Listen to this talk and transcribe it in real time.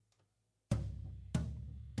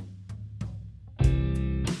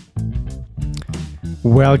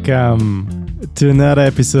Welcome to another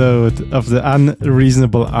episode of the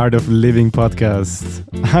Unreasonable Art of Living podcast.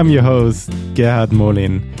 I'm your host, Gerhard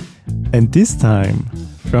Molin, and this time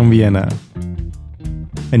from Vienna.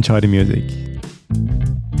 Enjoy the music.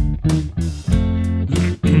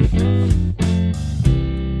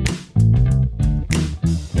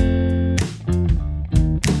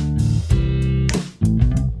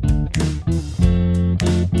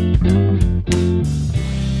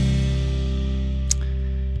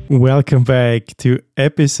 Welcome back to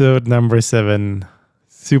episode number 7.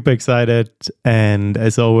 Super excited, and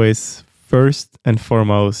as always, first and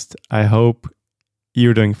foremost, I hope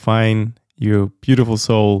you're doing fine, you beautiful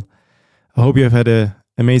soul. I hope you have had an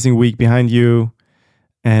amazing week behind you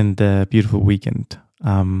and a beautiful weekend.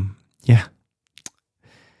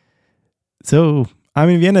 So I'm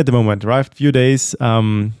in Vienna at the moment, arrived a few days. I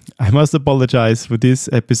must apologize for this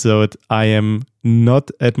episode. I am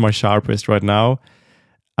not at my sharpest right now.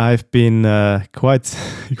 I've been quite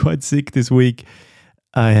sick this week.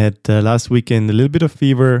 I had last weekend a little bit of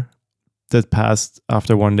fever that passed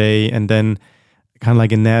after one day, and then kind of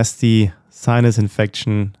like a nasty sinus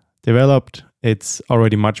infection developed. It's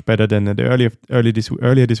already much better than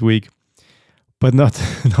earlier this week, but not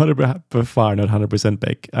by far, not 100%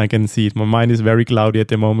 back. I can see it. My mind is very cloudy at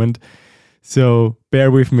the moment, so bear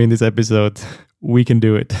with me in this episode. We can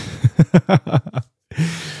do it.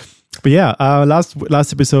 But yeah, last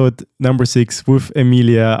episode, number 6 with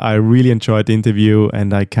Emilia, I really enjoyed the interview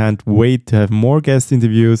and I can't wait to have more guest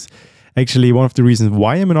interviews. Actually, one of the reasons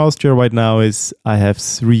why I'm in Austria right now is I have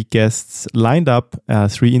 3 guests lined up,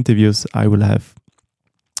 3 interviews I will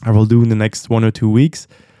do in the next 1 or 2 weeks.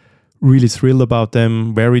 Really thrilled about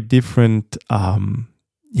them, very different,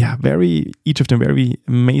 each of them very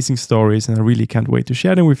amazing stories, and I really can't wait to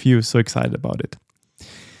share them with you. So excited about it.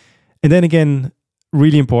 And then again,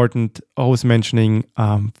 really important, always mentioning,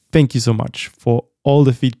 thank you so much for all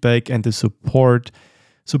the feedback and the support.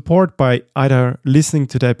 Support by either listening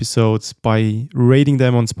to the episodes, by rating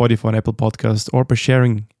them on Spotify and Apple Podcasts, or by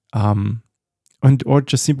sharing, or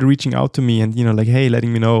just simply reaching out to me and, hey,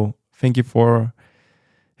 letting me know, thank you for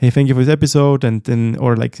this episode, and then,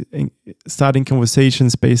 or starting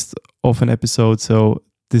conversations based off an episode. So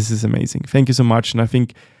this is amazing. Thank you so much. And I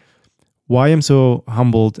think why I'm so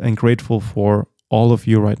humbled and grateful for all of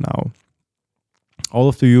you right now, all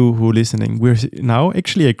of you who are listening. We're now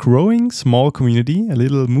actually a growing small community, a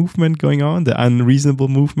little movement going on, the unreasonable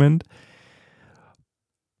movement.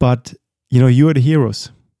 But, you are the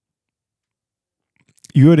heroes.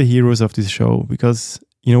 You are the heroes of this show because,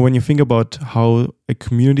 when you think about how a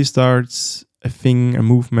community starts, a thing, a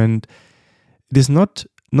movement, it is not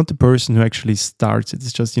the person who actually starts it.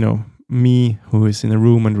 It's just, me who is in a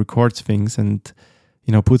room and records things and,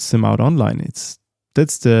 puts them out online.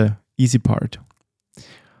 That's the easy part.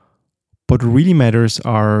 What really matters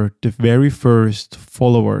are the very first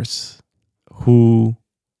followers who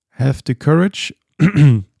have the courage,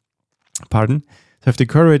 but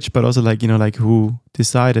also who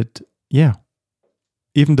decided,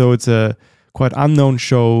 even though it's a quite unknown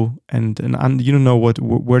show and you don't know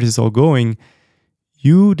where this is all going,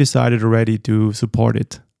 you decided already to support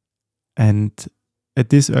it. And at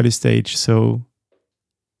this early stage, so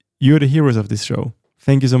you're the heroes of this show.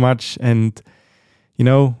 Thank you so much. And, in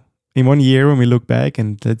 1 year when we look back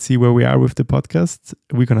and let's see where we are with the podcast,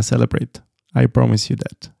 we're going to celebrate. I promise you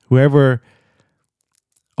that.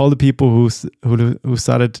 All the people who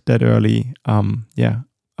started that early, I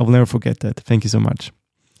will never forget that. Thank you so much.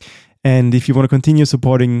 And if you want to continue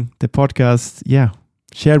supporting the podcast,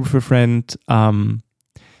 share it with a friend.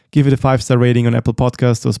 Give it a 5-star rating on Apple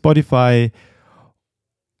Podcasts or Spotify.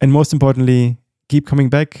 And most importantly, keep coming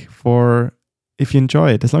back if you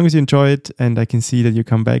enjoy it. As long as you enjoy it and I can see that you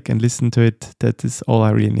come back and listen to it, that is all I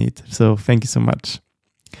really need. So thank you so much.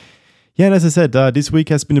 Yeah, and as I said, this week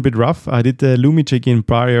has been a bit rough. I did the lumii check-in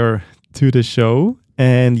prior to the show.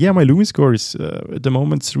 And my lumii score is at the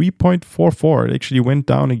moment 3.44. It actually went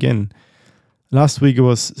down again. Last week it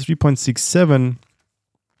was 3.67.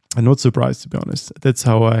 I'm not surprised, to be honest. That's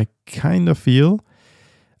how I kind of feel.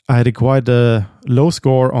 I had quite a low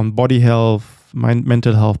score on body health,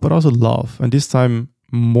 mental health, but also love. And this time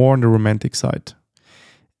more on the romantic side.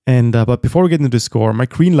 And but before we get into the score, my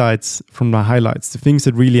green lights from the highlights, the things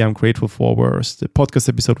that really I'm grateful for were the podcast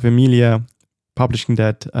episode with Emilia, publishing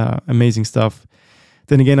that, amazing stuff.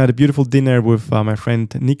 Then again, I had a beautiful dinner with my friend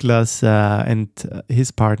Niklas and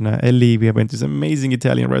his partner Ellie. We went to this amazing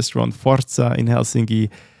Italian restaurant, Forza in Helsinki.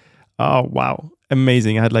 Oh, wow.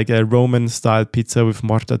 Amazing. I had a Roman-style pizza with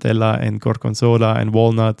mortadella and gorgonzola and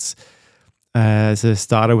walnuts. As a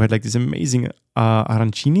starter, we had this amazing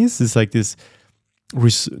arancinis. It's this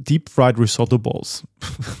deep fried risotto balls.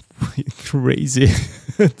 Crazy.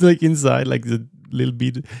 Like inside, like the little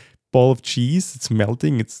bit ball of cheese. It's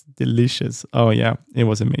melting. It's delicious. Oh yeah, it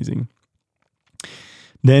was amazing.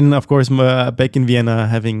 Then, of course, back in Vienna,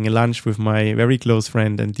 having lunch with my very close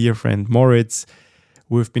friend and dear friend Moritz.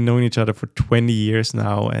 We've been knowing each other for 20 years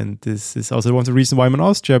now, and this is also one of the reasons why I'm in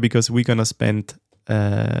Austria, because we're gonna spend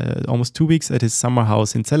almost 2 weeks at his summer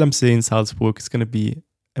house in Zellamsee in Salzburg. It's gonna be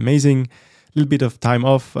amazing. A little bit of time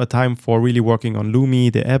off, time for really working on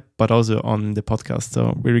Lumii, the app, but also on the podcast.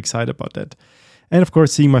 So we're excited about that. And of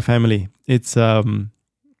course, seeing my family. It's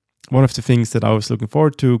one of the things that I was looking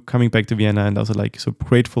forward to, coming back to Vienna, and also like so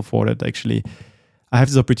grateful for that. Actually, I have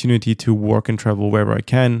this opportunity to work and travel wherever I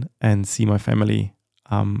can and see my family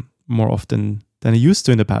more often than I used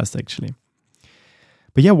to in the past, actually.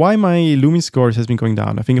 But yeah, why my Lumii scores has been going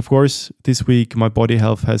down? I think, of course, this week my body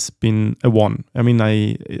health has been a 1. I mean,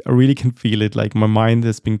 I really can feel it. Like my mind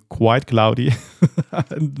has been quite cloudy.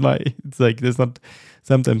 And it's like there's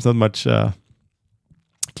sometimes not much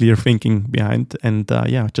clear thinking behind. And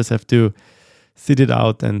yeah, just have to sit it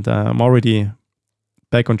out. And I'm already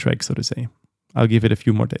back on track, so to say. I'll give it a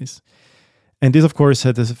few more days. And this, of course,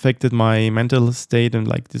 has affected my mental state and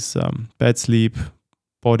like this bad sleep,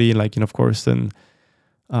 body, like, of course, then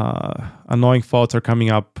annoying thoughts are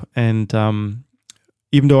coming up. And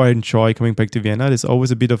even though I enjoy coming back to Vienna, there's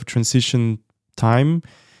always a bit of a transition time.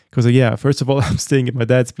 Because, yeah, first of all, I'm staying at my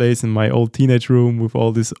dad's place in my old teenage room with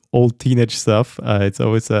all this old teenage stuff. It's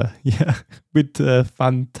always a bit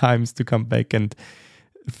fun times to come back and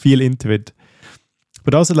feel into it.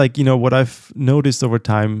 But also, like, what I've noticed over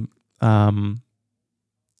time, when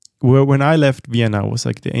I left Vienna, I was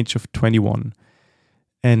like the age of 21.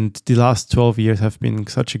 And the last 12 years have been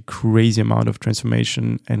such a crazy amount of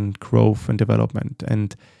transformation and growth and development.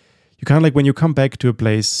 And you kind of like, when you come back to a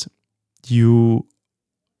place, you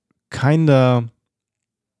the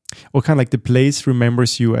place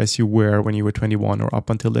remembers you as you were when you were 21 or up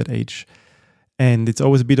until that age. And it's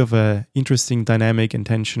always a bit of a interesting dynamic and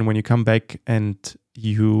tension when you come back and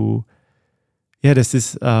there's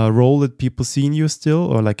this role that people see in you still,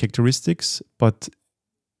 or like characteristics, but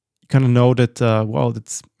you kind of know that, of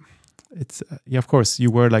course, you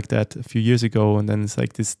were like that a few years ago. And then it's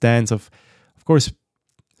like this dance of course,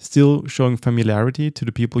 still showing familiarity to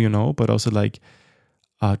the people you know, but also like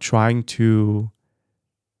trying to,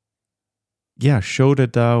 show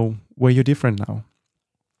that where you're different now.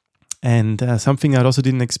 And something I also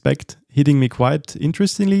didn't expect hitting me quite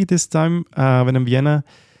interestingly this time when I'm in Vienna.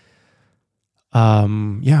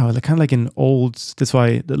 Kind of like an old. That's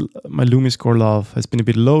why my Lumii score love has been a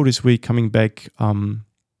bit low this week. Coming back,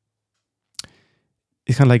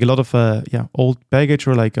 it's kind of like a lot of old baggage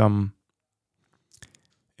or like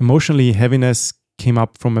emotionally heaviness came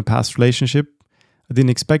up from a past relationship. I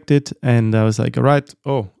didn't expect it, and I was like, all right,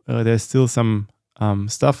 there's still some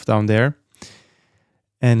stuff down there.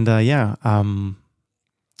 And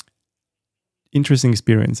interesting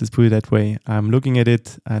experience, let's put it that way. I'm looking at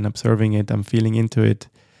it and observing it. I'm feeling into it.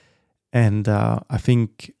 And I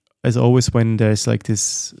think, as always, when there's like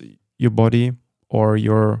this, your body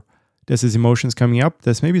or there's these emotions coming up,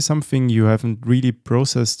 there's maybe something you haven't really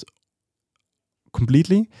processed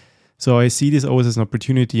completely. So I see this always as an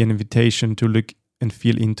opportunity, an invitation to look and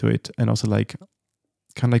feel into it. And also like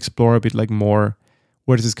kind of explore a bit like more,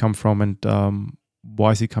 where does this come from? And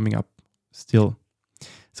why is it coming up still?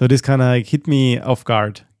 So this kind of like hit me off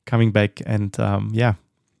guard coming back, and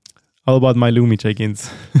all about my Lumii check-ins.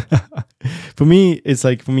 For me, that's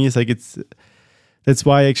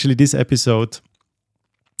why actually this episode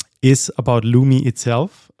is about Lumii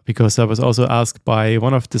itself, because I was also asked by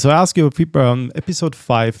so I asked you people on episode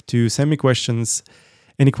 5 to send me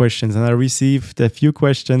any questions, and I received a few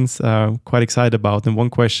questions quite excited about. And one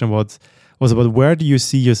question was about, where do you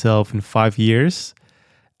see yourself in 5 years?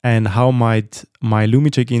 And how might my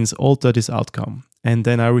Lumii check-ins alter this outcome? And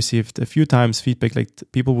then I received a few times feedback like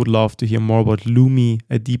people would love to hear more about Lumii,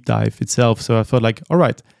 a deep dive itself. So I felt like, all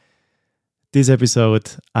right, this episode,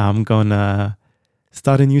 I'm gonna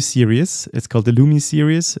start a new series. It's called the Lumii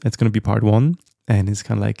series. It's gonna be part 1. And it's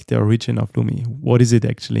kind of like the origin of Lumii. What is it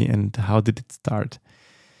actually, and how did it start?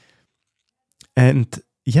 And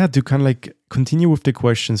to kind of like continue with the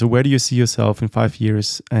question. So where do you see yourself in 5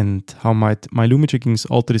 years, and how might my Lumii check-ins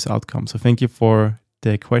alter this outcome? So thank you for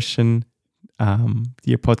the question,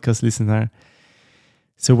 dear podcast listener.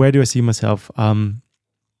 So where do I see myself?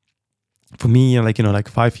 For me, like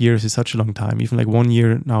 5 years is such a long time. Even like 1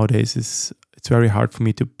 year nowadays it's very hard for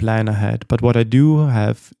me to plan ahead. But what I do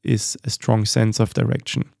have is a strong sense of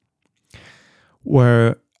direction,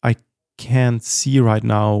 where I can't see right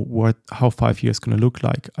now how 5 years is going to look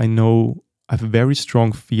like. I know I have a very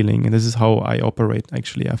strong feeling, and this is how I operate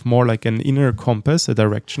actually. I have more like an inner compass, a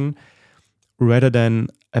direction, rather than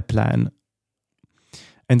a plan.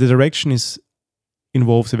 And the direction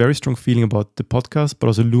involves a very strong feeling about the podcast, but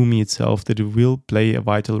also Lumii itself, that it will play a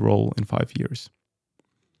vital role in 5 years.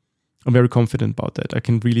 I'm very confident about that. I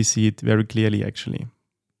can really see it very clearly, actually.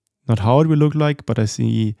 Not how it will look like, but I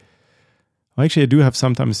see... Actually, I do have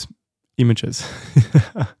sometimes images.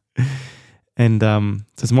 And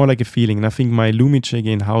so it's more like a feeling. And I think my Lumii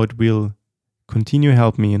check-in, how it will continue to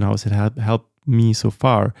help me and how it has helped me so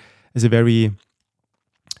far, is a very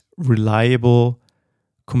reliable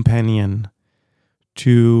companion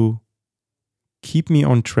to keep me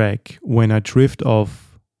on track when I drift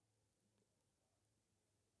off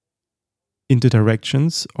into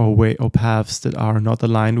directions or paths that are not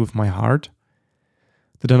aligned with my heart,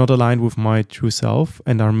 that are not aligned with my true self,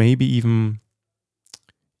 and are maybe even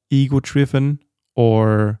ego-driven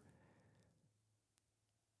or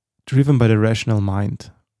driven by the rational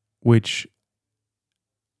mind, which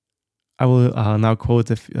I will now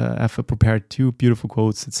quote. I have prepared two beautiful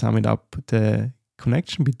quotes that sum it up, the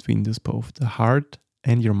connection between those both, the heart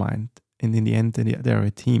and your mind. And in the end, they are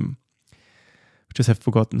a team. I just have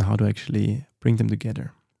forgotten how to actually bring them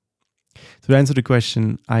together. So to answer the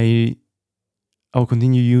question, I will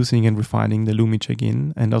continue using and refining the Lumii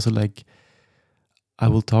check-in, and also I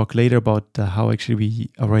will talk later about how actually we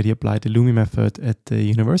already applied the Lumii method at the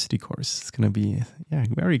university course. It's going to be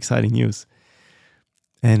very exciting news.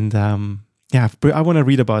 And I want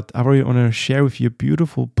to share with you a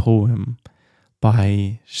beautiful poem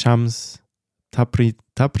by Shams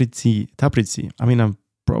Tabrizi. I mean,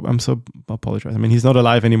 I'm so apologize. I mean, he's not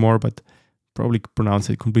alive anymore, but probably pronounced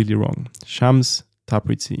it completely wrong. Shams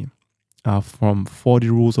Tabrizi. From 40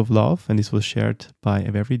 Rules of Love, and this was shared by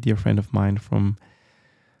a very dear friend of mine from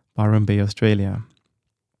Byron Bay, Australia.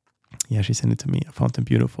 Yeah, she sent it to me. I found them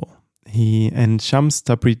beautiful. Shams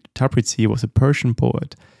Tabrizi was a Persian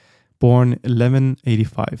poet, born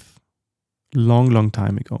 1185, long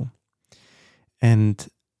time ago. And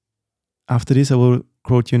after this, I will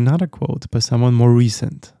quote you another quote by someone more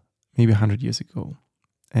recent, maybe 100 years ago.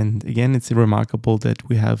 And again, it's remarkable that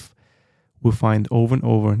we'll find over and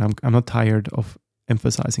over, and I'm not tired of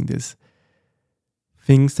emphasizing this,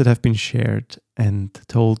 things that have been shared and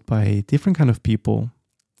told by different kind of people,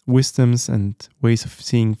 wisdoms and ways of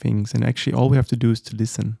seeing things. And actually all we have to do is to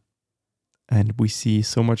listen. And we see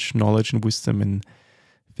so much knowledge and wisdom in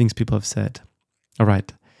things people have said. All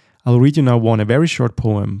right, I'll read you now a very short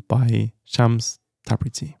poem by Shams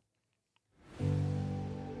Tabrizi.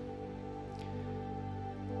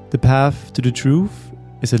 The path to the truth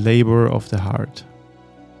is a labor of the heart,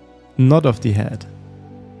 not of the head.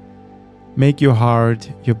 Make your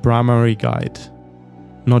heart your primary guide,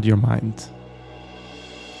 not your mind.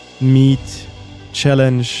 Meet,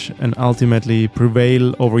 challenge, and ultimately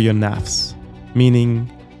prevail over your nafs, meaning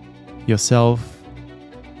yourself,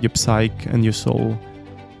 your psyche, and your soul,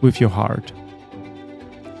 with your heart.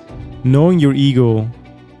 Knowing your ego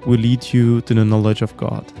will lead you to the knowledge of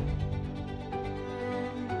God.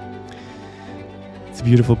 A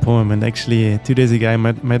beautiful poem, and actually 2 days ago I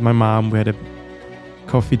met my mom. We had a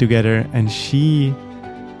coffee together, and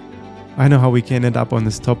I know how we ended up on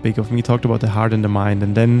this topic of me talked about the heart and the mind,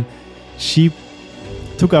 and then she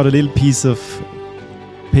took out a little piece of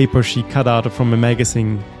paper she cut out from a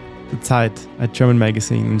magazine, the Zeit, a German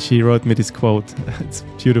magazine, and she wrote me this quote. It's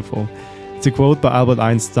beautiful. It's a quote by Albert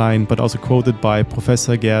Einstein, but also quoted by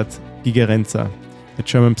Professor Gerd Gigerenzer, a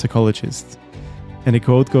German psychologist. And the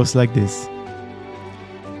quote goes like this: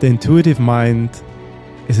 "The intuitive mind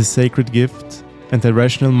is a sacred gift, and the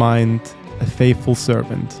rational mind a faithful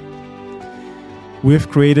servant. We have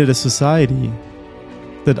created a society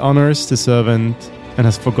that honors the servant and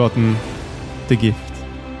has forgotten the gift."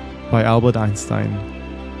 By Albert Einstein.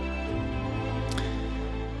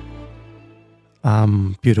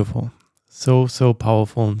 Beautiful. So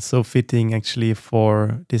powerful and so fitting actually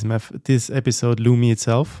for this episode, Lumii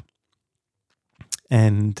itself.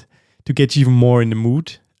 And to get you even more in the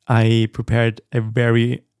mood, I prepared a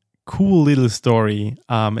very cool little story,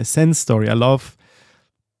 a Zen story. I love...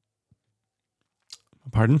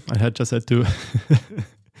 Pardon? I just had to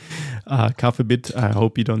cough a bit. I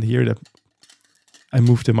hope you don't hear that. I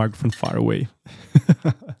moved the microphone far away.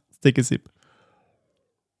 Take a sip.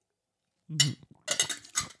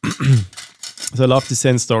 So I love the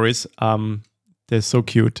Zen stories. They're so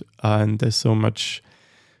cute, and there's so much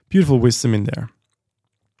beautiful wisdom in there.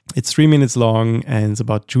 It's 3 minutes long, and it's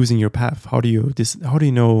about choosing your path. How do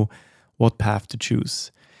you know what path to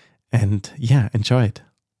choose? And yeah, enjoy it.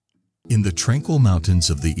 In the tranquil mountains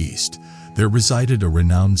of the east, there resided a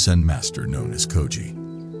renowned Zen master known as Koji.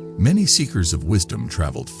 Many seekers of wisdom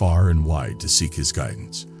traveled far and wide to seek his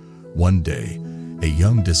guidance. One day, a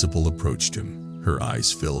young disciple approached him, her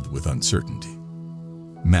eyes filled with uncertainty.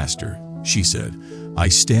 "Master," she said, "I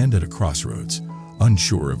stand at a crossroads,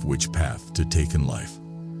 unsure of which path to take in life.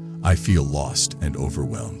 I feel lost and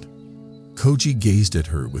overwhelmed." Koji gazed at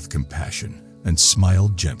her with compassion and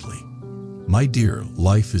smiled gently. "My dear,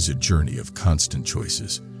 life is a journey of constant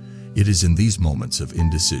choices. It is in these moments of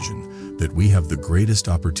indecision that we have the greatest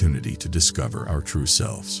opportunity to discover our true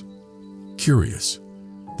selves." Curious,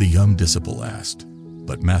 the young disciple asked,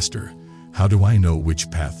 "But Master, how do I know which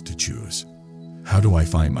path to choose? How do I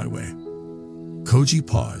find my way?" Koji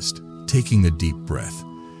paused, taking a deep breath,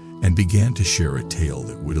 and began to share a tale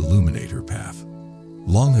that would illuminate her path.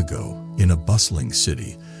 Long ago, in a bustling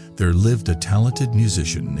city, there lived a talented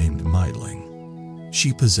musician named Mai Ling.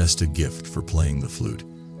 She possessed a gift for playing the flute,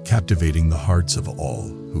 captivating the hearts of all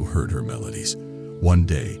who heard her melodies. One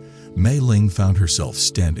day, Mai Ling found herself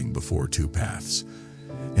standing before two paths: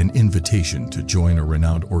 an invitation to join a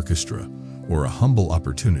renowned orchestra, or a humble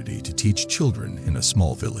opportunity to teach children in a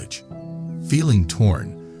small village. Feeling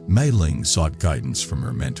torn, Mai Ling sought guidance from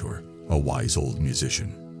her mentor, a wise old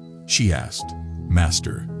musician. She asked,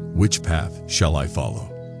 "Master, which path shall I follow?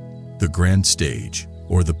 The grand stage,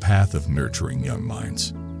 or the path of nurturing young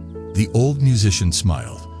minds?" The old musician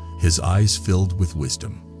smiled, his eyes filled with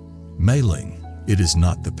wisdom. "Mai Ling, it is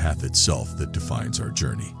not the path itself that defines our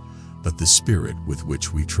journey, but the spirit with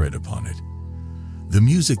which we tread upon it. The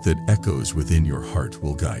music that echoes within your heart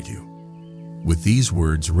will guide you." With these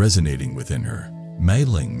words resonating within her, Mai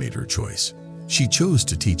Ling made her choice. She chose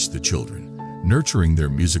to teach the children, nurturing their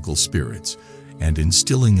musical spirits and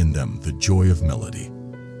instilling in them the joy of melody.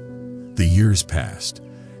 The years passed,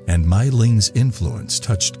 and Mai Ling's influence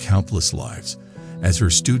touched countless lives as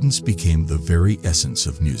her students became the very essence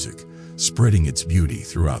of music, spreading its beauty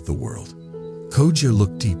throughout the world. Koji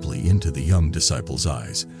looked deeply into the young disciple's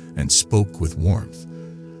eyes and spoke with warmth.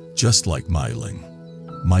 "Just like Mai Ling,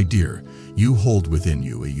 my dear, you hold within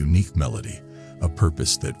you a unique melody, a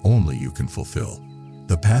purpose that only you can fulfill.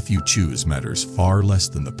 The path you choose matters far less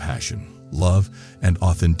than the passion, love, and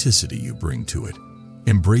authenticity you bring to it.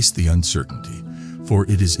 Embrace the uncertainty, for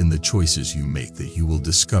it is in the choices you make that you will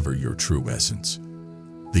discover your true essence."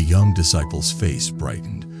 The young disciple's face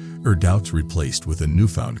brightened, her doubts replaced with a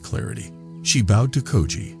newfound clarity. She bowed to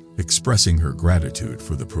Koji, expressing her gratitude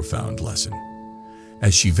for the profound lesson.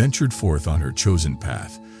 As she ventured forth on her chosen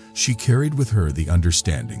path, she carried with her the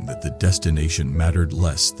understanding that the destination mattered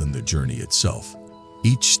less than the journey itself,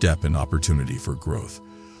 each step an opportunity for growth,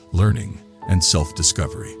 learning, and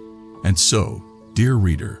self-discovery. And so, dear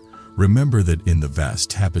reader, remember that in the vast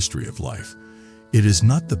tapestry of life, it is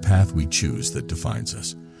not the path we choose that defines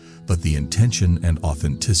us, but the intention and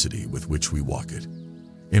authenticity with which we walk it.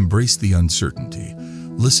 Embrace the uncertainty,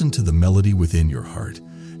 listen to the melody within your heart,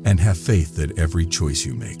 and have faith that every choice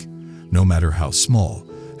you make, no matter how small,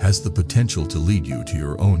 has the potential to lead you to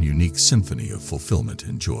your own unique symphony of fulfillment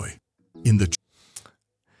and joy.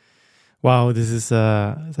 Wow, this is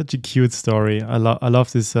such a cute story. I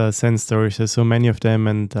love this Zen stories. There's so many of them,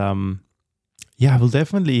 and I will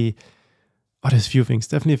definitely. Oh, there's a few things.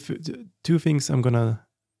 Definitely two things. I'm gonna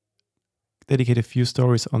dedicate a few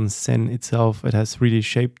stories on Zen itself. It has really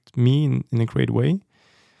shaped me in a great way,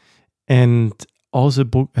 and also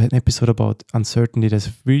an episode about uncertainty. There's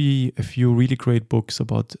really a few really great books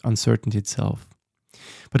about uncertainty itself.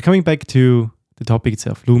 But coming back to the topic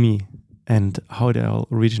itself, lumii, and how they all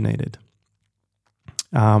originated.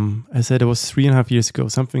 I said it was 3.5 years ago,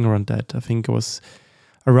 something around that. I think it was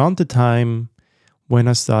around the time when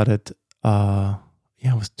I started,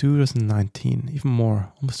 it was 2019, even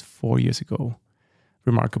more, almost 4 years ago.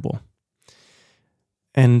 Remarkable.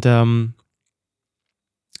 And,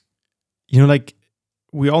 like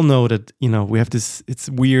we all know that, we have this, it's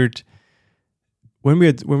weird when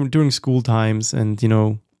we're during school times and,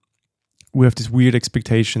 we have these weird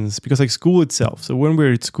expectations because like school itself. So when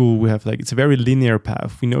we're at school, we have it's a very linear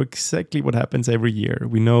path. We know exactly what happens every year.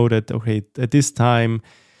 We know that, okay, at this time,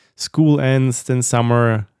 school ends, then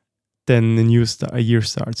summer, then a year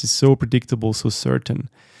starts. It's so predictable, so certain.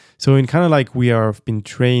 So in kind of we have been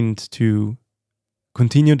trained to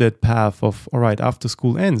continue that path of, all right, after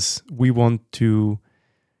school ends, we want to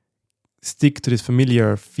stick to this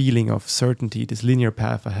familiar feeling of certainty, this linear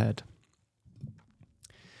path ahead.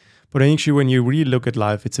 But actually, when you really look at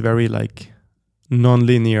life, it's a very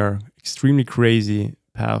non-linear, extremely crazy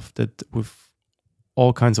path that with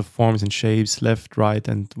all kinds of forms and shapes, left, right,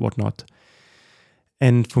 and whatnot.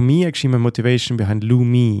 And for me, actually, my motivation behind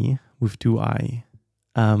lumii with 2i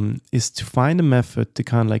is to find a method that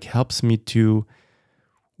kind of like helps me to,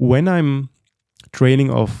 when I'm trailing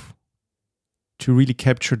off, to really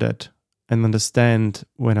capture that and understand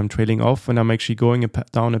when I'm trailing off, when I'm actually going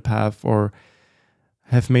down a path or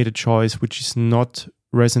have made a choice which is not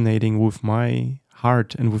resonating with my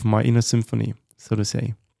heart and with my inner symphony, so to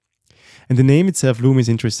say. And the name itself, lumii, is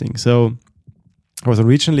interesting. So I was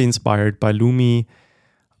originally inspired by lumii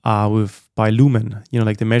by lumen,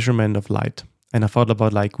 like the measurement of light. And I thought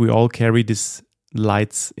about like we all carry these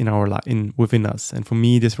lights within us. And for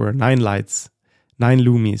me, these were 9 lights, 9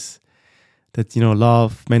 lumis that,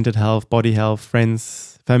 love, mental health, body health,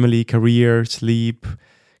 friends, family, career, sleep,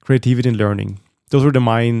 creativity, and learning. Those were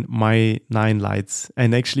my 9 lights.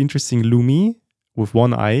 And actually interesting, lumii with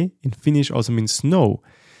 1 I in Finnish also means snow.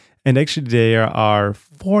 And actually there are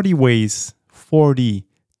 40 ways,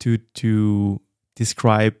 to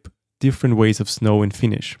describe different ways of snow in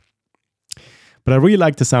Finnish. But I really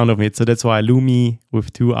like the sound of it, so that's why lumii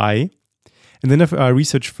with 2 I. And then I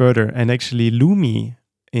researched further, and actually lumii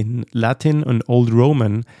in Latin and Old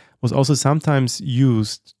Roman was also sometimes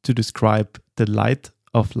used to describe the light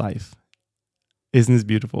of life. Isn't this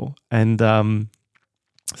beautiful? And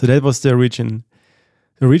so that was the origin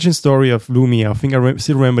story of lumii. I think I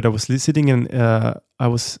still remember that I was sitting I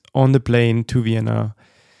was on the plane to Vienna,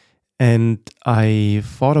 and I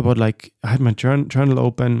thought about I had my journal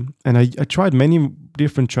open, and I tried many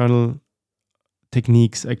different journal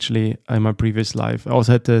techniques actually in my previous life. I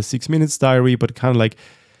also had the 6 minutes diary, but kind of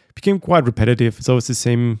became quite repetitive. So it's the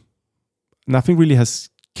same. Nothing really has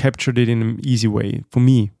captured it in an easy way, for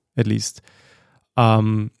me at least.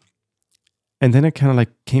 And then I kind of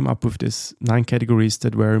came up with this 9 categories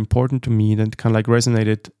that were important to me, that kind of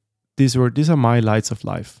resonated. These are my lights of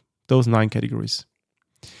life, those 9 categories.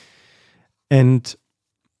 And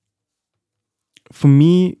for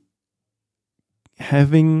me,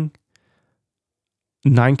 having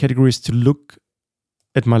 9 categories to look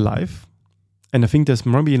at my life, and I think there's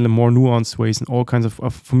maybe in the more nuanced ways and all kinds of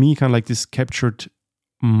for me, kind of this captured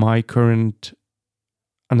my current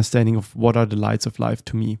understanding of what are the lights of life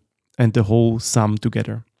to me and the whole sum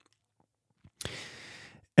together.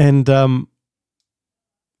 And it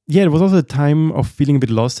was also a time of feeling a bit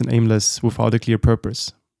lost and aimless without a clear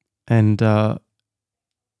purpose. And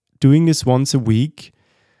doing this once a week,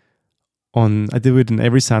 I do it on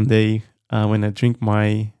every Sunday when I drink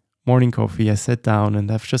my morning coffee. I sat down and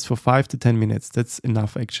have just for 5 to 10 minutes. That's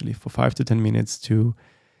enough actually, for 5 to 10 minutes to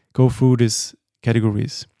go through these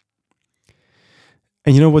categories.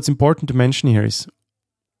 And what's important to mention here is,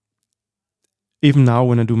 even now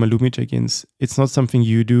when I do my lumii check-ins, it's not something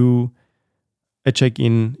you do a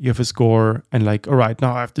check-in, you have a score, and all right,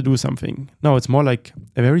 now I have to do something. No, it's more like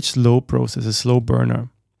a very slow process, a slow burner.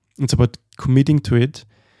 It's about committing to it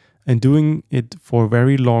and doing it for a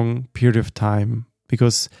very long period of time,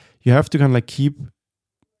 because you have to kind of keep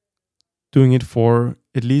doing it for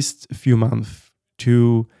at least a few months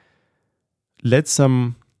to let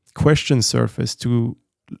some questions surface, to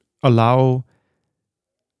allow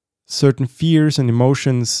certain fears and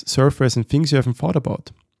emotions surface and things you haven't thought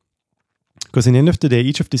about. Because in the end of the day,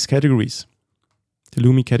 each of these categories, the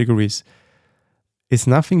lumii categories, is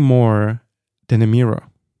nothing more than a mirror.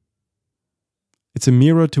 It's a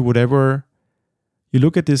mirror to whatever you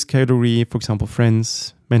look at this category, for example,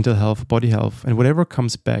 friends, mental health, body health, and whatever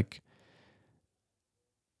comes back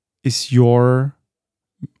is your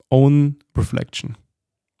own reflection,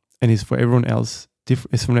 and is for everyone else.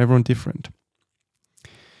 Is from everyone different.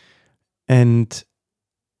 And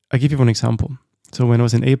I'll give you one example. So when I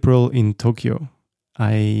was in April in Tokyo,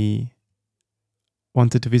 I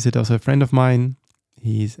wanted to visit also a friend of mine.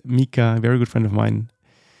 He's Mika, a very good friend of mine.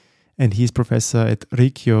 And he's professor at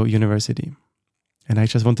Rikyo University. And I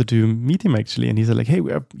just wanted to meet him actually. And he's like, hey,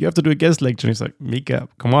 you have to do a guest lecture. And he's like, Mika,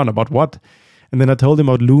 come on, about what? And then I told him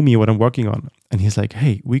about lumii, what I'm working on. And he's like,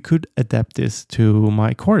 hey, we could adapt this to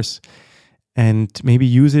my course and maybe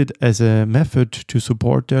use it as a method to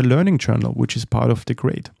support their learning journal, which is part of the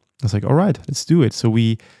grade. I was like, all right, let's do it. So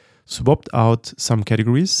we swapped out some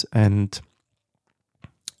categories and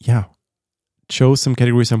chose some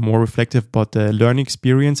categories that are more reflective about the learning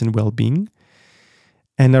experience and well-being.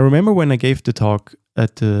 And I remember when I gave the talk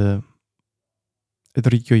at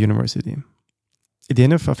Rikyo University, at the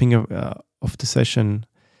end of the session,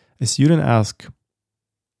 a student asked,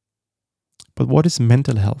 but what is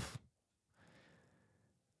mental health?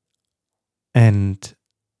 And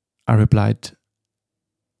I replied,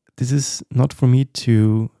 this is not for me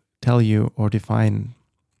to tell you or define.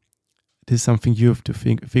 This is something you have to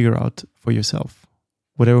figure out for yourself,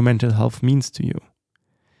 whatever mental health means to you.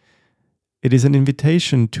 it is an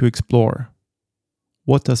invitation to explore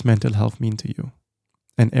what does mental health mean to you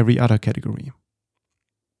and every other category.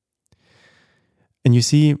 And you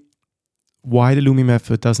see why the Lumii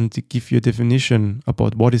method doesn't give you a definition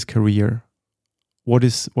about what is career,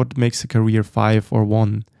 what makes a career 5 or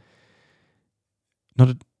 1.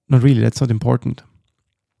 Not really, that's not important.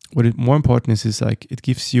 More important is like it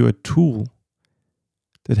gives you a tool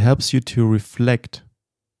that helps you to reflect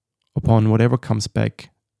upon whatever comes back.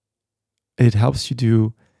 It helps you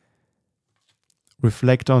to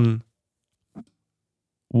reflect on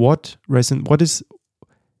what is,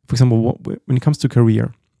 for example, when it comes to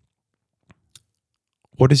career,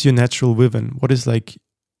 what is your natural rhythm? What does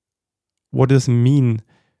it mean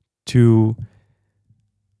to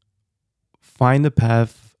find a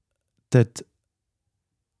path that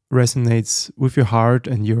resonates with your heart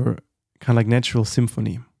and your kind of like natural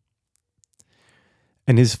symphony?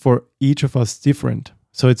 And is for each of us different.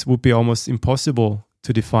 So it would be almost impossible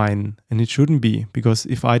to define, and it shouldn't be, because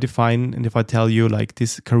if I define and if I tell you like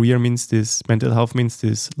this career means this, mental health means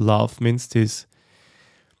this, love means this,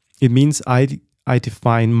 it means I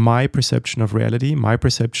define my perception of reality, my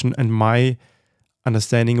perception and my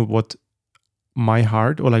understanding of what my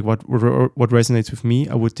heart or like what resonates with me.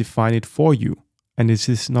 I would define it for you, and this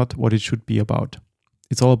is not what it should be about.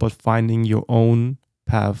 It's all about finding your own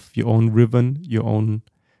path, your own rhythm, your own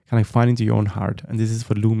kind of finding to your own heart. And this is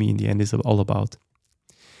what Lumii in the end is all about.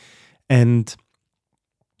 And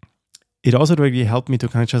it also really helped me to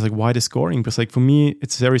kind of just like why the scoring, because like for me,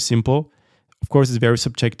 it's very simple. Of course, it's very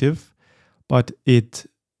subjective, but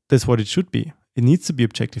that's what it should be. It needs to be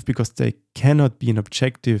objective because there cannot be an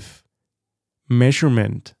objective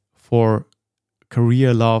measurement for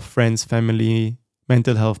career, love, friends, family,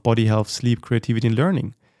 mental health, body health, sleep, creativity, and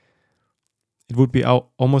learning. It would be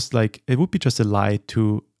almost like, it would be just a lie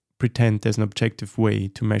to pretend there's an objective way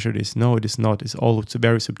to measure this. No, it is not. It's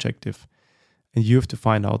very subjective. And you have to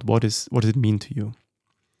find out what does it mean to you?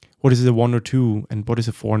 What is a 1 or 2 and what is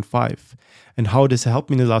a 4 and 5? And how this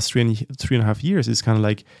helped me in the last 3.5 years is kind of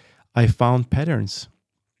like I found patterns.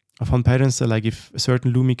 I found patterns that like if a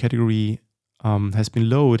certain Lumii category has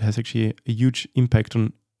been low, it has actually a huge impact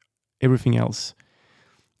on everything else.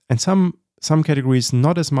 And some categories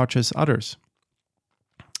not as much as others.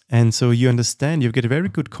 And so you understand, you get a very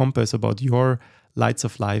good compass about your lights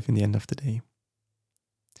of life in the end of the day.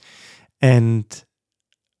 And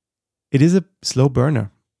it is a slow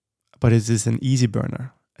burner, but it is an easy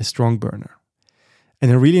burner, a strong burner.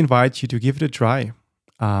 And I really invite you to give it a try,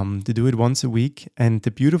 to do it once a week. And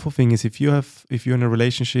the beautiful thing is if you're in a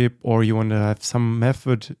relationship or you want to have some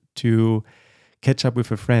method to catch up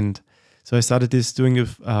with a friend. So I started this doing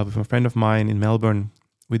it with a friend of mine in Melbourne.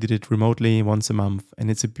 We did it remotely once a month, and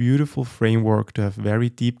it's a beautiful framework to have very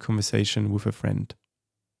deep conversation with a friend.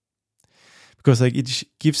 Because like it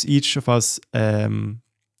gives each of us an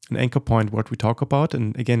anchor point what we talk about,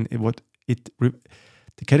 and again, the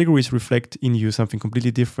categories reflect in you something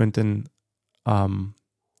completely different than,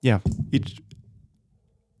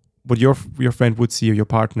 what your friend would see or your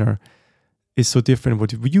partner is so different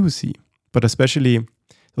what you see. But especially,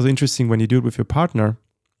 it's also interesting when you do it with your partner,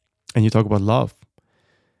 and you talk about love.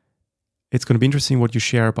 It's going to be interesting what you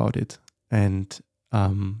share about it. And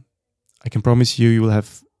I can promise you will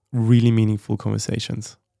have really meaningful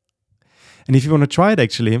conversations. And if you want to try it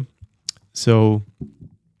actually, so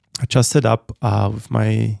I just set up with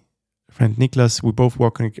my friend Niklas, we both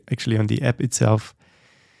work actually on the app itself.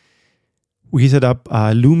 We set up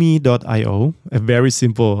lumii.io, a very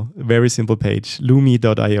simple page,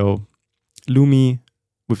 lumii.io, Lumii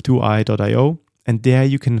with 2i.io. And there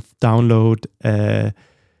you can download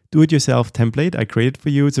do-it-yourself template I created for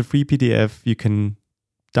you. It's a free PDF. You can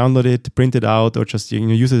download it, print it out, or just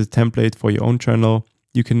use it as a template for your own journal.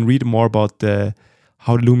 You can read more about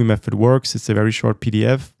how the Lumii method works. It's a very short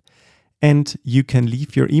PDF. And you can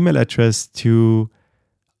leave your email address to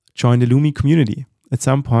join the Lumii community. At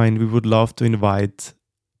some point, we would love to invite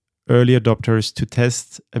early adopters to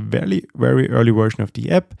test a very, very early version of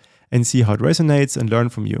the app and see how it resonates and learn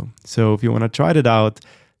from you. So if you want to try it out,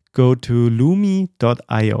 go to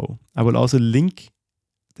lumii.io. I will also link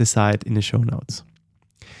the site in the show notes.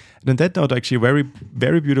 And on that note, actually, very,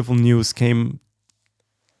 very beautiful news came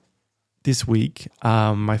this week.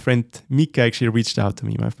 My friend Mika actually reached out to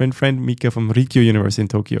me. My friend Mika from Rikkyō University in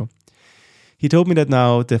Tokyo. He told me that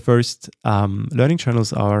now the first learning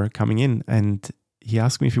journals are coming in, and he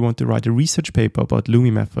asked me if he wanted to write a research paper about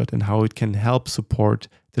Lumii method and how it can help support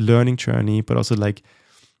the learning journey, but also like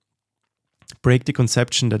break the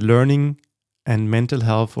conception that learning and mental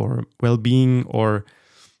health or well-being or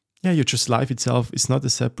your just life itself is not a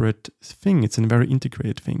separate thing. It's a very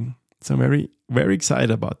integrated thing. So I'm very, very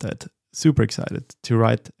excited about that. Super excited to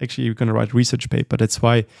write. Actually, you're going to write a research paper. That's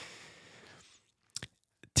why,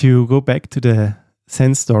 to go back to the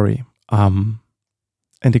Zen story, and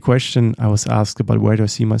the question I was asked about where do I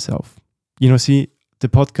see myself? See, the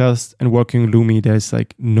podcast and working in Lumii, there's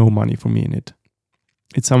like no money for me in it.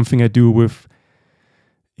 It's something I do with,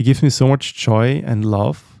 it gives me so much joy and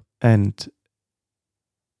love. And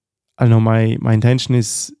I don't know, my intention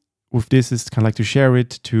is with this is kind of like to share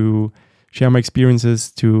it, to share my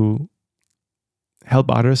experiences, to help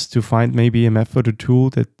others to find maybe a method or tool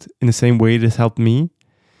that in the same way that helped me.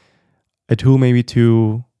 A tool maybe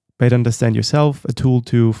to better understand yourself, a tool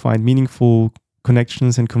to find meaningful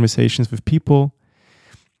connections and conversations with people,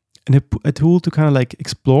 and a tool to kind of like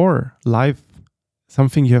explore life,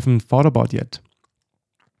 something you haven't thought about yet.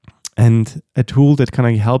 And a tool that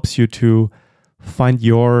kind of helps you to find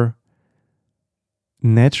your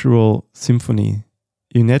natural symphony,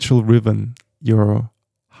 your natural rhythm, your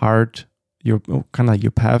heart, your kind of like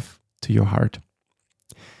your path to your heart.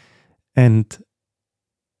 And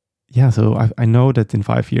yeah, so I know that in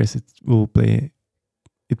 5 years it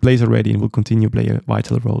plays already and will continue to play a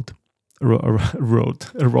vital role.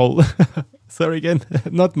 Sorry again,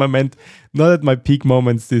 not at my peak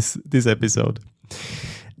moments this episode.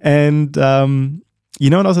 And and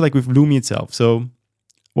also like with Lumii itself. So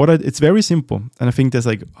it's very simple, and I think there's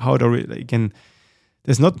like how it already again.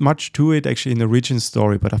 There's not much to it actually in the origin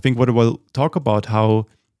story, but I think what I will talk about how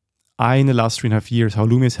in the last 3.5 years, how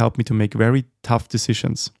Lumii has helped me to make very tough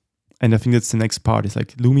decisions. And I think that's the next part. It's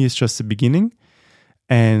like Lumii is just the beginning,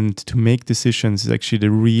 and to make decisions is actually the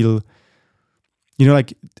real,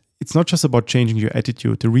 like it's not just about changing your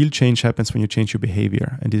attitude. The real change happens when you change your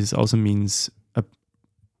behavior. And this also means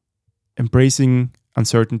embracing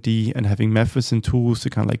uncertainty and having methods and tools to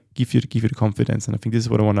kind of like give you the confidence. And I think this is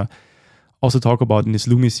what I want to also talk about in this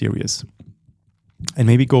Lumii series, and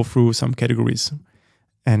maybe go through some categories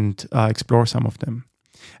and explore some of them.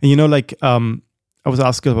 And I was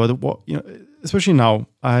asked about what, especially now,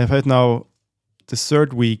 I've had now the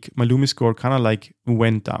third week, my Lumii score kind of like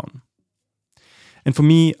went down. And for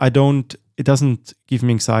me, it doesn't give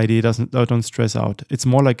me anxiety. I don't stress out. It's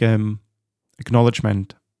more like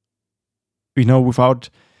acknowledgement. Without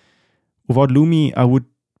Lumii, I would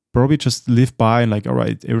probably just live by and like, all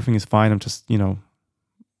right, everything is fine. I'm just,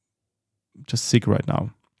 just sick right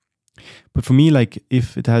now. But for me, like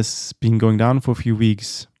if it has been going down for a few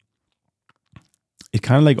weeks, it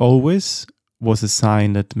kind of like always was a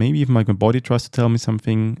sign that maybe even my body tries to tell me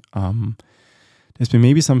something. There's been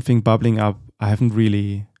maybe something bubbling up I haven't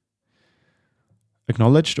really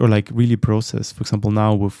acknowledged or like really processed. For example,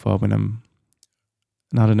 now with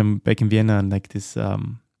now that I'm back in Vienna and like this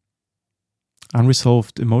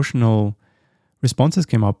unresolved emotional responses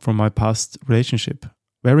came up from my past relationship.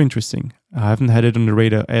 Very interesting. I haven't had it on the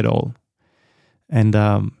radar at all. And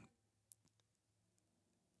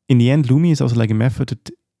in the end, Lumii is also like a method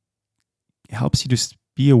that helps you to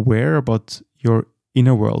be aware about your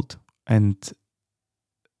inner world and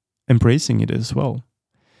embracing it as well.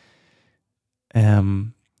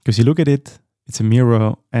 Because you look at it, it's a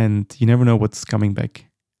mirror and you never know what's coming back.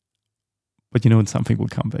 But something will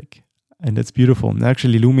come back. And that's beautiful. And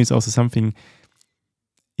actually, Lumii is also something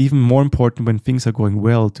even more important when things are going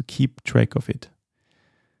well, to keep track of it.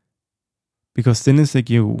 Because then it's like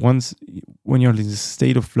when you're in this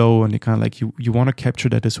state of flow and you kind of like, you want to capture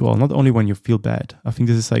that as well. Not only when you feel bad. I think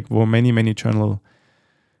this is like for many, many journal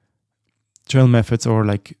methods or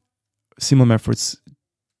like similar methods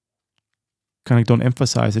kind of don't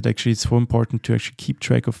emphasize it. Actually, it's so important to actually keep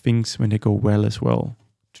track of things when they go well as well.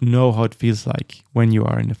 To know how it feels like when you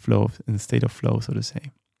are in the state of flow, so to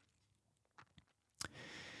say.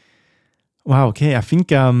 Wow, okay. I think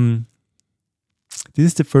this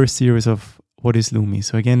is the first series of what is Lumii.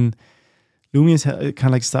 So again, Lumii is kind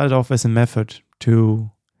of like started off as a method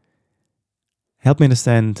to help me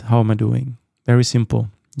understand how am I doing. Very simple.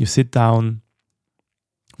 You sit down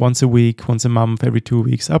once a week, once a month, every 2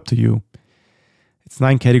 weeks, up to you. It's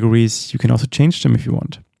 9 categories. You can also change them if you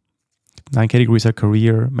want. 9 categories are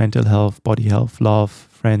career, mental health, body health, love,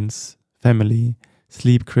 friends, family,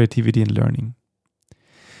 sleep, creativity, and learning.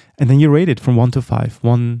 And then you rate it from 1 to 5.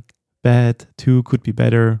 1 bad, 2 could be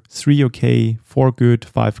better, 3 okay, 4 good,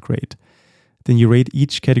 5 great. Then you rate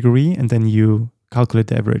each category and then you calculate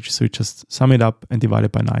the average. So you just sum it up and divide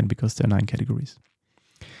it by 9 because there are 9 categories.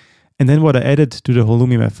 And then what I added to the whole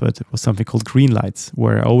Lumii method was something called green lights,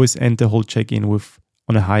 where I always end the whole check-in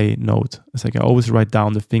on a high note. It's like I always write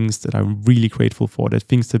down the things that I'm really grateful for, the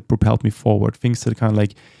things that propelled me forward, things that kind of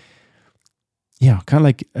like,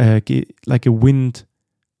 like a wind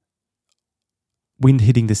wind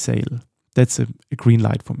hitting the sail. That's a green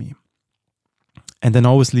light for me. And then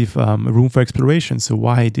always leave room for exploration. So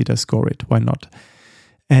why did I score it? Why not?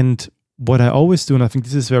 And what I always do, and I think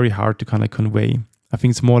this is very hard to kind of convey, I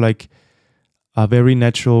think it's more like a very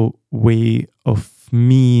natural way of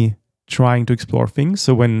me trying to explore things.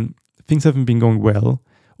 So when things haven't been going well,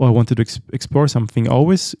 or I wanted to explore something, I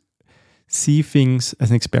always see things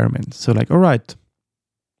as an experiment. So like, all right,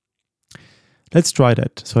 let's try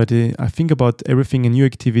that. So I think about everything, a new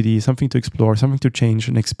activity, something to explore, something to change,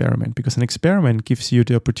 an experiment. Because an experiment gives you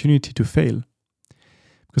the opportunity to fail.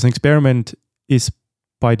 Because an experiment is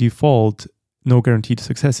by default no guaranteed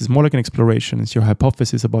success. It's more like an exploration. It's your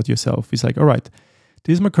hypothesis about yourself. It's like, all right,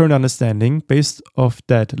 this is my current understanding. Based off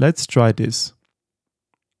that, let's try this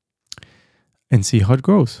and see how it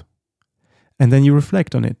goes. And then you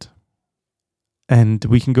reflect on it. And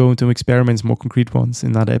we can go into experiments, more concrete ones,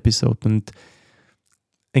 in another episode. And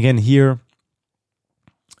again, here,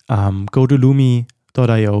 go to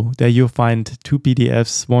lumii.io. There you'll find 2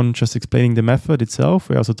 PDFs. One just explaining the method itself.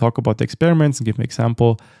 We also talk about the experiments and give an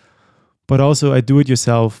example. But also a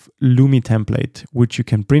do-it-yourself Lumii template, which you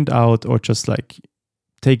can print out or just like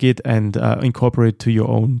take it and incorporate to your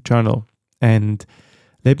own journal. And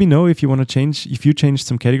let me know if you want to change, if you change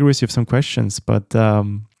some categories, you have some questions. But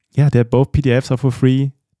they're both PDFs are for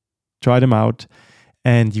free. Try them out.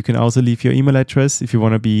 And you can also leave your email address if you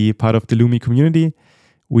want to be part of the Lumii community.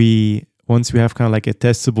 Once we have kind of like a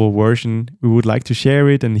testable version, we would like to share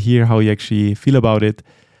it and hear how you actually feel about it.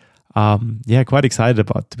 Quite excited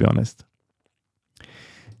about it, to be honest.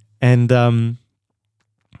 And I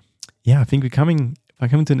think we're coming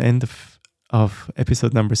to an end of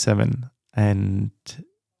episode number 7. And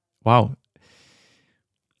wow.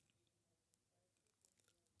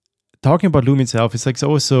 Talking about Lumii itself, it's like it's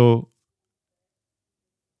also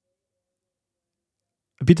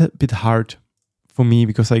a bit hard for me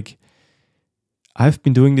because like I've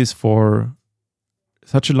been doing this for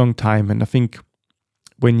such a long time, and I think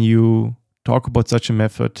when you talk about such a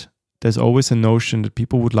method, there's always a notion that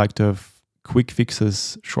people would like to have quick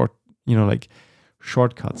fixes, shortcuts.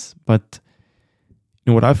 But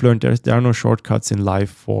what I've learned, there are no shortcuts in life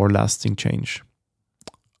for lasting change.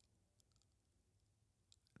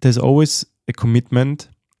 There's always a commitment,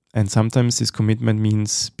 and sometimes this commitment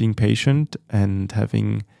means being patient and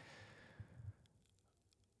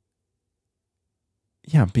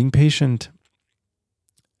being patient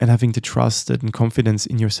and having the trust and confidence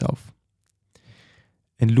in yourself.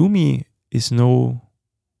 And Lumii is no,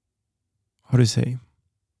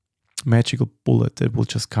 magical bullet that will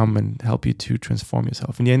just come and help you to transform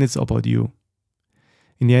yourself. In the end, it's about you.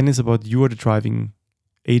 In the end, it's about you are the driving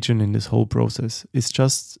agent in this whole process. It's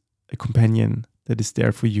just a companion that is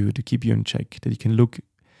there for you to keep you in check, that you can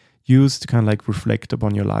use to kind of like reflect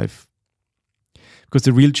upon your life. Because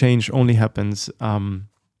the real change only happens. I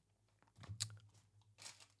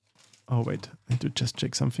need to just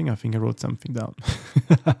check something. I think I wrote something down.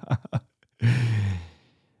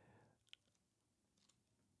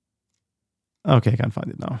 Okay, I can't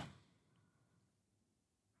find it now.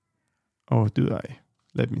 Or do I?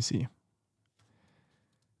 Let me see.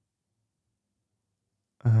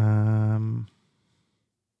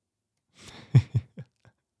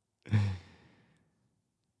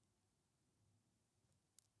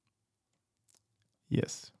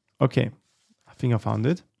 Yes. Okay. I think I found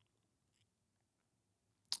it.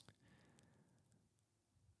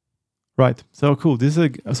 Right. So cool. This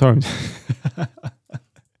is sorry.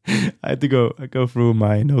 I had to go through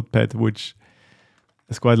my notepad, which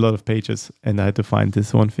has quite a lot of pages, and I had to find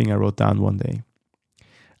this one thing I wrote down one day.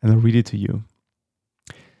 And I'll read it to you.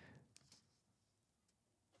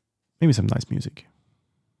 Maybe some nice music.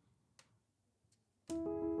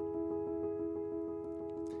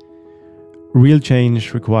 Real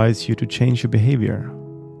change requires you to change your behavior,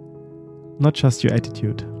 not just your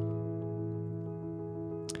attitude.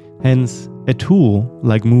 Hence, a tool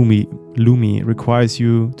like Lumii requires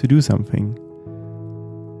you to do something.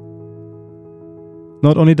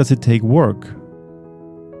 Not only does it take work,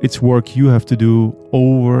 it's work you have to do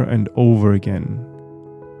over and over again,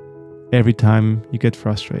 every time you get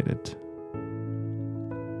frustrated.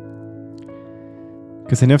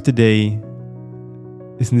 Because at the end of the day,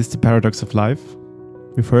 isn't this the paradox of life?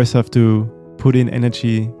 We first have to put in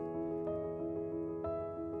energy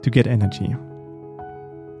to get energy.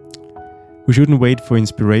 We shouldn't wait for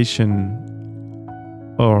inspiration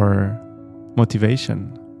or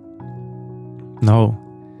motivation. No,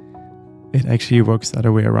 it actually works the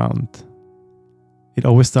other way around. It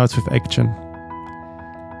always starts with action.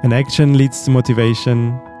 And action leads to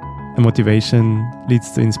motivation, and motivation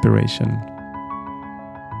leads to inspiration.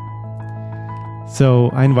 So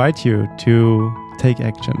I invite you to take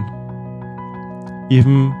action,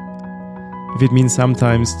 even if it means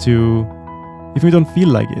sometimes if you don't feel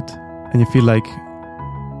like it and you feel like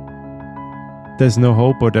there's no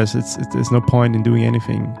hope or there's no point in doing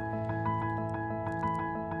anything.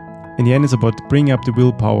 In the end, it's about bringing up the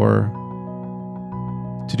willpower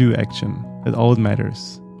to do action. That all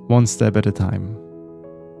matters, one step at a time.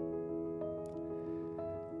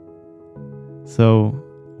 So,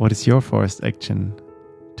 what is your first action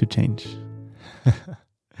to change?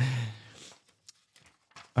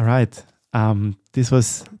 All right. This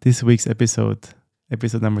was this week's episode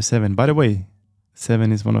number 7. By the way,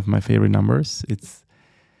 7 is one of my favorite numbers. It's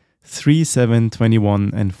 3, 7,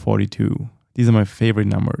 21, and 42. These are my favorite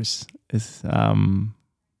numbers.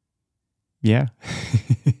 Yeah.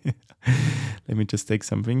 Let me just take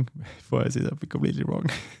something before I say something completely wrong.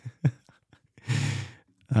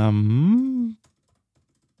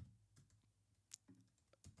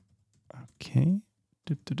 Okay.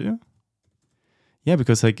 Yeah,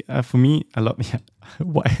 because for me, I love. Yeah,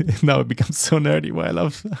 why now it becomes so nerdy? Why I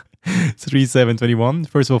love 3, 7, 21.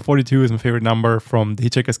 First of all, 42 is my favorite number from the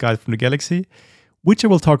Hitchhiker's Guide from the Galaxy, which I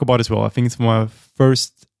will talk about as well. I think it's my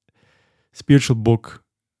first spiritual book,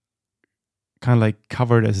 kind of like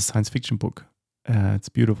covered as a science fiction book. It's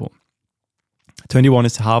beautiful. 21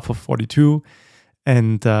 is half of 42,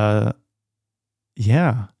 and 3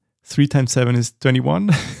 times 7 is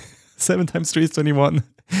 21. 7 times 3 is 21.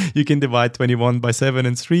 You can divide 21 by 7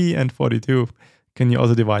 and 3, and 42 can you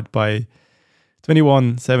also divide by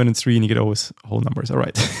 21, 7 and 3, and you get always whole numbers. All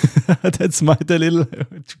right. That's the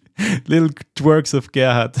little twerks of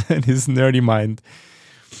Gerhard and his nerdy mind.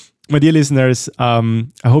 My dear listeners, I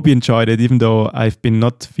hope you enjoyed it, even though I've been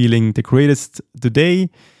not feeling the greatest today.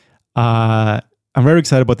 I'm very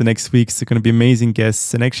excited about the next weeks. They're going to be amazing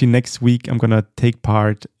guests. And actually next week, I'm going to take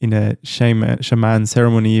part in a shaman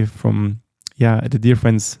ceremony at a dear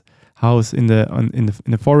friend's house in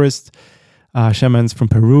the forest. Shamans from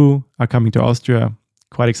Peru are coming to Austria.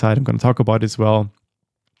 Quite excited. I'm going to talk about it as well.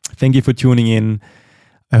 Thank you for tuning in.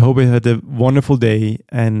 I hope you had a wonderful day,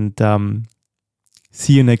 and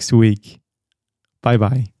see you next week.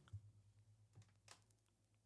 Bye-bye.